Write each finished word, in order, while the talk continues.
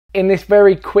In this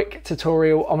very quick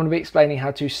tutorial, I'm going to be explaining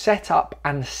how to set up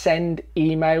and send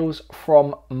emails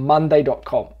from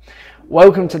monday.com.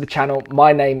 Welcome to the channel.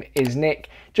 My name is Nick.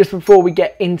 Just before we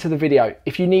get into the video,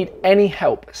 if you need any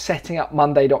help setting up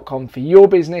monday.com for your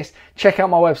business, check out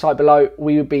my website below.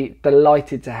 We would be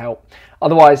delighted to help.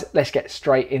 Otherwise, let's get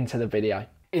straight into the video.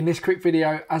 In this quick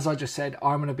video, as I just said,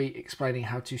 I'm going to be explaining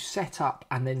how to set up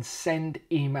and then send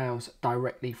emails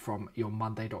directly from your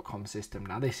monday.com system.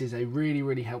 Now, this is a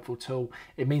really helpful tool.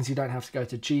 It means you don't have to go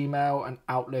to Gmail and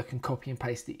Outlook and copy and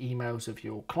paste the emails of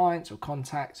your clients or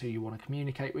contacts who you want to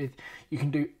communicate with. You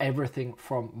can do everything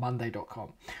from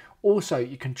monday.com. Also,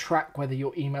 you can track whether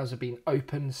your emails have been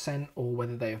opened, sent, or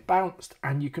whether they have bounced.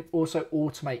 And you can also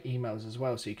automate emails as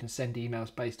well. So you can send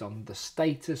emails based on the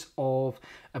status of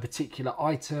a particular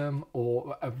item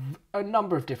or a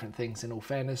number of different things. In all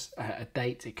fairness, a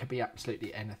date, it could be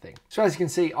absolutely anything. So as you can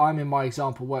see, I'm in my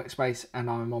example workspace and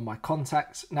I'm on my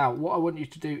contacts. Now, what I want you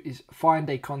to do is find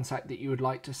a contact that you would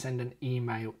like to send an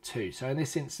email to. So in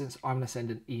this instance, I'm going to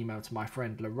send an email to my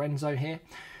friend Lorenzo here.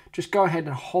 Just go ahead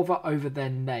and hover over their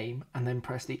name and then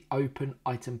press the Open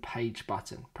Item Page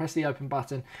button. Press the Open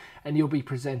button and you'll be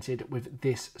presented with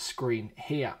this screen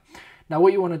here. Now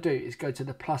what you want to do is go to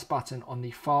the plus button on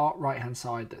the far right hand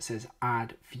side that says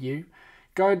Add View.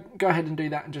 Go ahead and do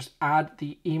that and just add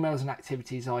the emails and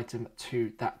activities item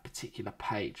to that particular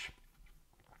page.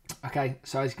 Okay,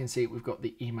 so as you can see, we've got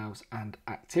the emails and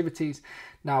activities.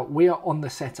 Now we are on the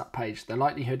setup page. The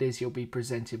likelihood is you'll be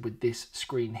presented with this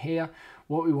screen here.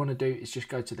 What we want to do is just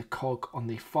go to the cog on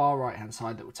the far right hand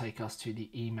side that will take us to the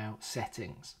email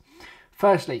settings.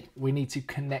 Firstly, we need to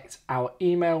connect our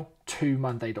email to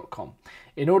monday.com.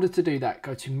 In order to do that,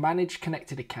 go to Manage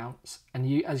Connected Accounts, and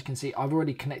as you can see, I've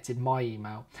already connected my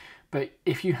email. But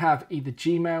if you have either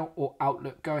Gmail or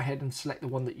Outlook, go ahead and select the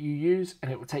one that you use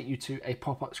and it will take you to a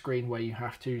pop-up screen where you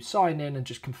have to sign in and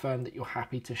just confirm that you're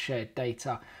happy to share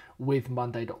data with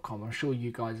monday.com. I'm sure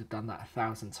you guys have done that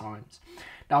 1,000 times.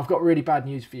 Now, I've got really bad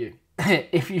news for you.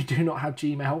 If you do not have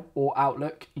Gmail or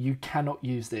Outlook, you cannot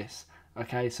use this.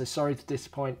 Okay, so sorry to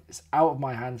disappoint. It's out of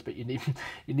my hands, but you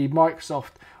need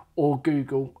Microsoft or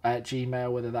Google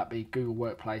Gmail, whether that be Google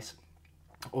Workplace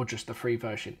or just the free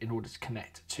version, in order to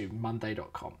connect to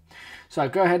monday.com. So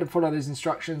go ahead and follow those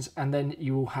instructions and then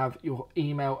you will have your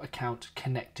email account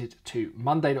connected to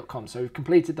monday.com. So we've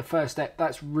completed the first step.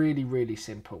 That's really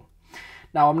simple.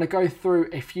 Now I'm going to go through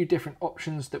a few different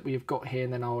options that we have got here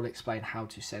and then I will explain how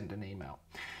to send an email.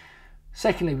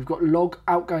 Secondly, we've got log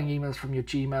outgoing emails from your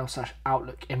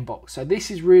Gmail/Outlook inbox. So this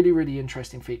is really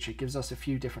interesting feature. It gives us a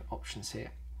few different options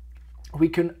here. We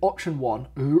can, option one,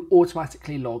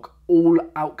 automatically log all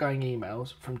outgoing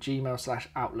emails from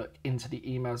Gmail/Outlook into the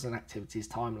emails and activities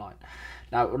timeline.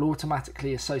 Now it will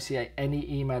automatically associate any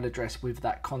email address with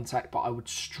that contact, but I would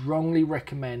strongly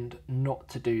recommend not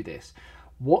to do this.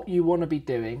 What you want to be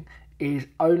doing is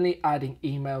only adding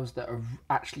emails that are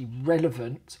actually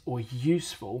relevant or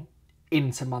useful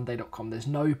into monday.com. There's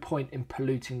no point in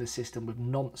polluting the system with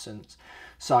nonsense.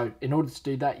 So in order to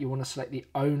do that, you want to select the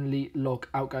only log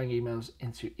outgoing emails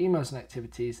into emails and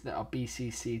activities that are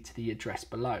BCC to the address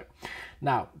below.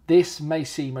 Now, this may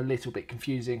seem a little bit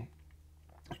confusing.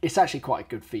 It's actually quite a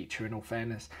good feature in all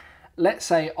fairness. Let's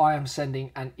say I am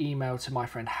sending an email to my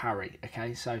friend Harry,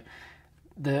 okay? So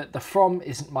the from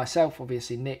isn't myself,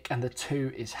 obviously Nick, and the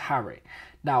to is Harry.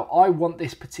 Now, I want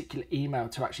this particular email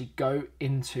to actually go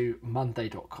into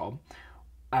monday.com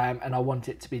and I want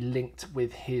it to be linked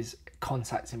with his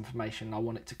contact information. I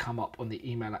want it to come up on the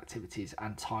email activities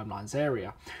and timelines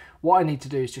area. What I need to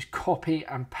do is just copy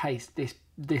and paste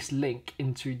this link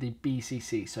into the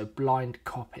BCC, so blind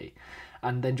copy,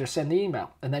 and then just send the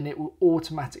email, and then it will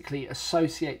automatically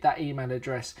associate that email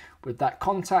address with that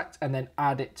contact and then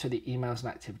add it to the emails and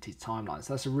activities timelines.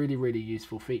 So that's a really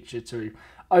useful feature to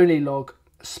only log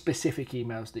specific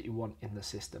emails that you want in the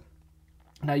system.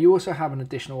 Now you also have an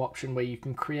additional option where you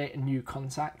can create a new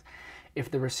contact if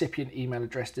the recipient email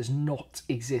address does not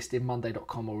exist in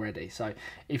monday.com already. So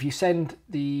if you send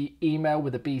the email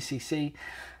with a BCC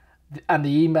and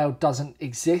the email doesn't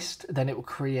exist, then it will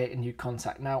create a new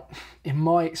contact. Now, in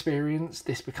my experience,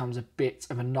 this becomes a bit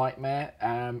of a nightmare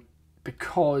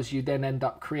because you then end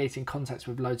up creating contacts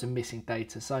with loads of missing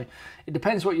data. So it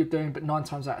depends what you're doing, but 9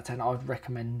 times out of 10, I would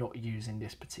recommend not using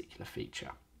this particular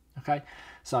feature. Okay,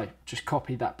 so just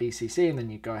copy that BCC and then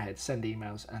you go ahead, send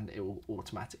emails, and it will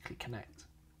automatically connect.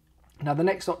 Now the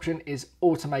next option is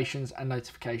automations and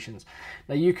notifications.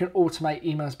 Now you can automate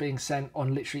emails being sent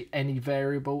on literally any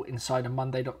variable inside of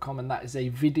monday.com, and that is a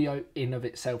video in of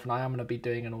itself, and I am going to be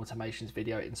doing an automations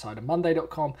video inside of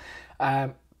monday.com.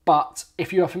 But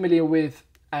if you are familiar with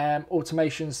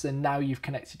automations, then now you've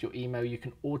connected your email, you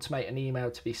can automate an email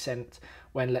to be sent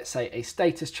when, let's say, a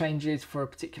status changes for a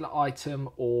particular item,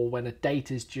 or when a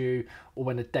date is due, or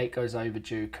when a date goes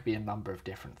overdue. Could be a number of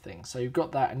different things. So you've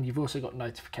got that, and you've also got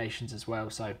notifications as well.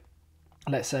 So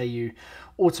let's say you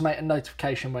automate a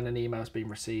notification when an email's been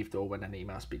received, or when an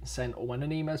email's been sent, or when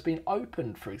an email's been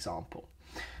opened, for example.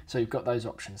 So you've got those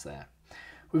options there.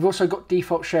 We've also got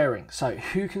default sharing. So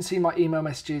who can see my email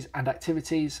messages and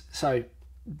activities? So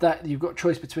that you've got a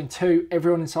choice between two: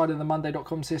 everyone inside of the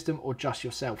Monday.com system, or just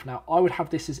yourself. Now, I would have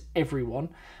this as everyone,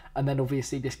 and then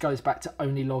obviously this goes back to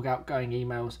only log outgoing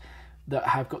emails that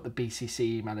have got the BCC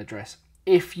email address.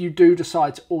 If you do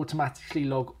decide to automatically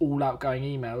log all outgoing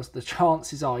emails, the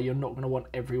chances are you're not going to want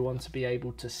everyone to be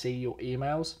able to see your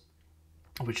emails,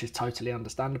 which is totally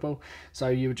understandable. So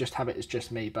you would just have it as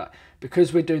just me. But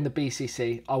because we're doing the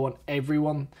BCC, I want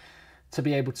everyone to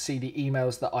be able to see the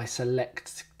emails that I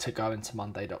select to go into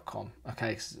Monday.com.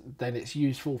 Okay, so then it's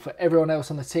useful for everyone else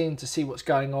on the team to see what's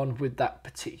going on with that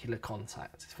particular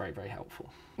contact. It's very, very helpful.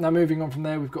 Now, moving on from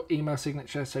there, we've got email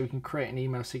signature. So we can create an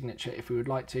email signature if we would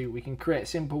like to. We can create a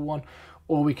simple one,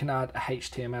 or we can add a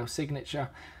HTML signature.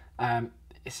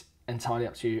 It's entirely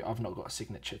up to you. I've not got a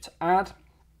signature to add.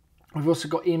 We've also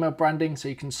got email branding, so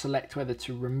you can select whether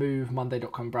to remove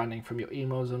Monday.com branding from your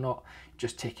emails or not.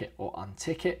 Just tick it or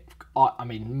untick it.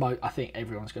 I think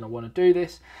everyone's going to want to do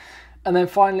this. And then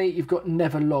finally, you've got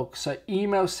never log. So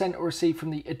emails sent or received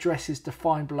from the addresses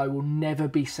defined below will never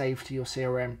be saved to your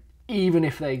CRM, even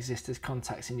if they exist as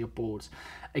contacts in your boards.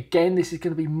 Again, this is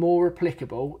going to be more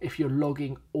applicable if you're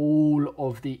logging all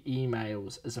of the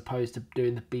emails as opposed to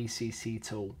doing the BCC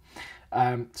tool.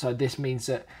 So this means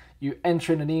that you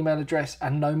enter in an email address,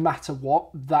 and no matter what,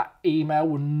 that email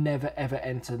will never ever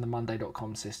enter the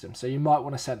Monday.com system. So you might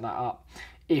want to set that up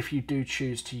if you do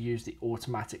choose to use the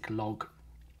automatic log,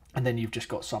 and then you've just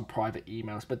got some private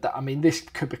emails. But this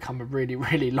could become a really,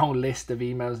 really long list of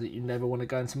emails that you never want to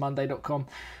go into Monday.com.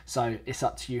 So it's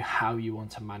up to you how you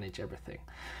want to manage everything.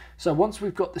 So once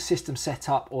we've got the system set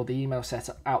up, or the email set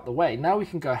up out the way, now we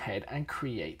can go ahead and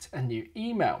create a new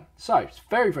email. So it's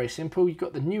very, very simple. You've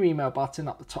got the new email button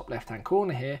up the top left-hand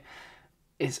corner here.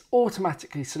 It's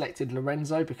automatically selected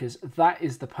Lorenzo because that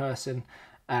is the person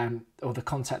or the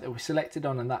contact that we selected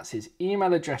on, and that's his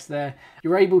email address there.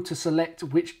 You're able to select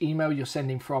which email you're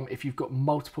sending from if you've got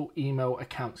multiple email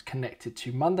accounts connected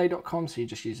to Monday.com. So you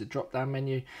just use the drop-down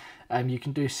menu. You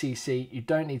can do CC. You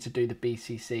don't need to do the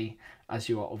BCC, as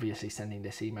you are obviously sending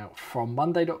this email from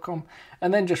Monday.com.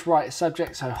 And then just write a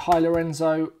subject. So hi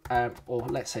Lorenzo, or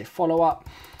let's say follow up.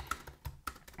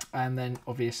 And then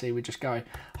obviously we just go,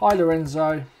 hi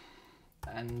Lorenzo,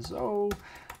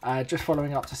 just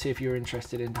following up to see if you're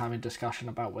interested in having a discussion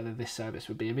about whether this service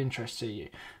would be of interest to you.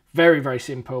 Very, very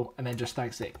simple. And then just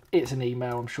thanks it. It's an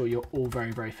email. I'm sure you're all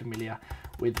very, very familiar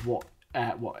with what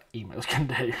emails can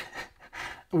do.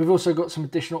 We've also got some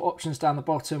additional options down the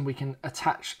bottom. We can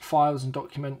attach files and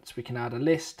documents. We can add a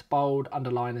list, bold,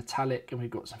 underline, italic, and we've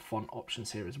got some font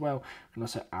options here as well. We can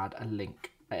also add a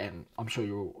link. I'm sure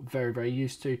you're all very, very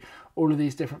used to all of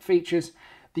these different features.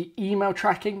 The email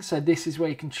tracking, so this is where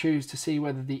you can choose to see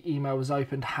whether the email was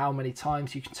opened, how many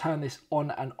times. You can turn this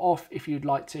on and off if you'd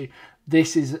like to.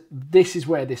 This is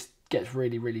where this gets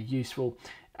really, really useful,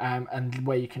 and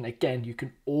where you can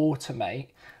automate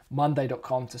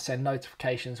Monday.com to send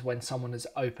notifications when someone has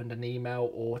opened an email,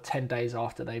 or 10 days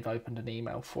after they've opened an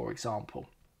email, for example.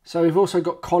 So we've also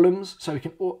got columns, so we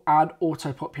can add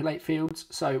auto-populate fields.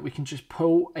 So we can just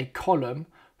pull a column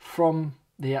from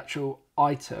the actual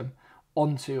item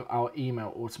onto our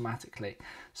email automatically.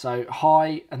 So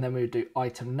hi, and then we would do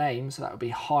item name. So that would be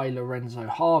hi Lorenzo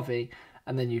Harvey.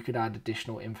 And then you could add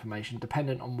additional information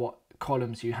dependent on what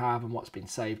columns you have and what's been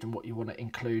saved and what you want to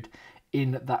include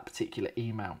in that particular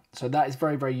email. So that is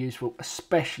very, very useful,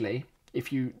 especially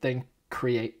if you then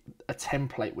create a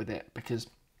template with it, because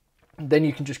then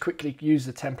you can just quickly use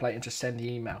the template and just send the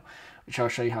email, which I'll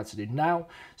show you how to do now.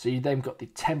 So you then got the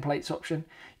templates option.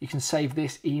 You can save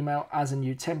this email as a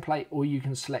new template, or you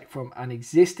can select from an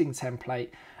existing template.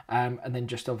 And then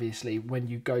just obviously when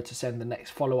you go to send the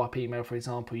next follow-up email, for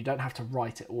example, you don't have to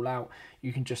write it all out.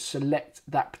 You can just select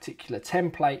that particular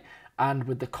template, and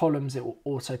with the columns, it will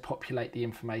auto populate the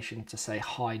information to say,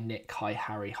 hi Nick, hi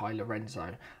Harry, hi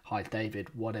Lorenzo, hi David,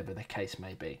 whatever the case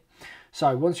may be.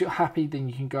 So once you're happy, then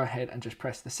you can go ahead and just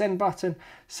press the send button,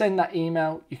 send that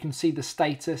email. You can see the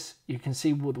status, you can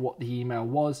see what the email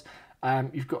was.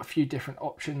 You've got a few different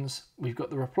options. We've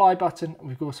got the reply button, and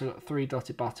we've also got a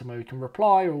 3-dotted button where we can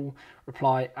reply, or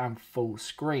reply and full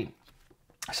screen.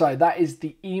 So that is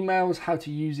the emails, how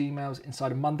to use emails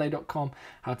inside of monday.com,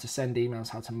 how to send emails,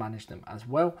 how to manage them as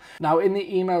well. Now in the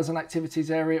emails and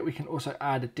activities area, we can also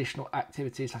add additional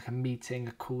activities like a meeting,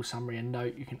 a call summary, a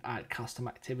note. You can add custom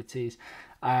activities.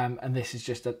 And this is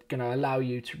just going to allow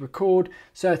you to record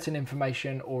certain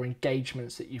information or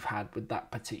engagements that you've had with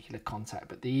that particular contact.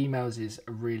 But the emails is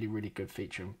a really, really good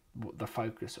feature and the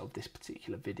focus of this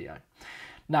particular video.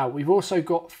 Now, we've also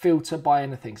got filter by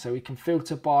anything. So we can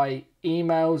filter by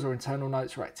emails or internal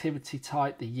notes or activity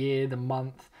type, the year, the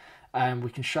month.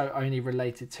 We can show only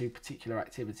related to particular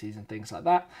activities and things like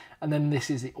that. And then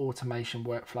this is the automation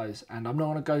workflows. And I'm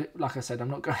not going to go, like I said, I'm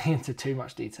not going into too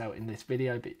much detail in this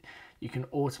video, but you can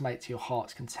automate to your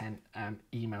heart's content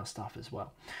email stuff as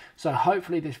well. So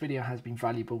hopefully this video has been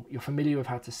valuable. You're familiar with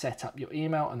how to set up your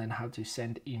email and then how to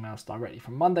send emails directly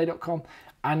from monday.com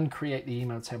and create the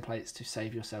email templates to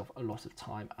save yourself a lot of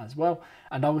time as well.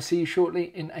 And I will see you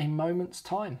shortly in a moment's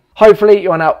time. Hopefully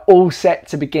you are now all set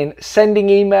to begin sending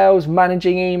emails,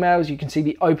 managing emails. You can see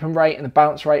the open rate and the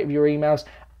bounce rate of your emails,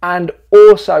 and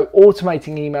also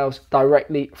automating emails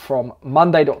directly from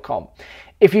monday.com.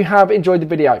 If you have enjoyed the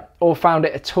video or found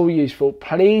it at all useful,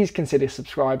 please consider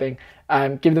subscribing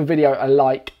and give the video a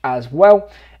like as well.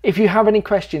 If you have any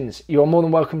questions, you are more than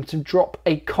welcome to drop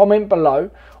a comment below,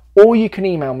 or you can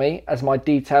email me as my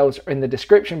details are in the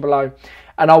description below,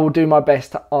 and I will do my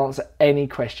best to answer any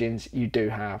questions you do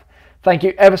have. Thank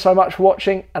you ever so much for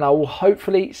watching, and I will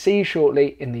hopefully see you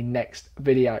shortly in the next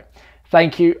video.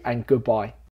 Thank you and goodbye.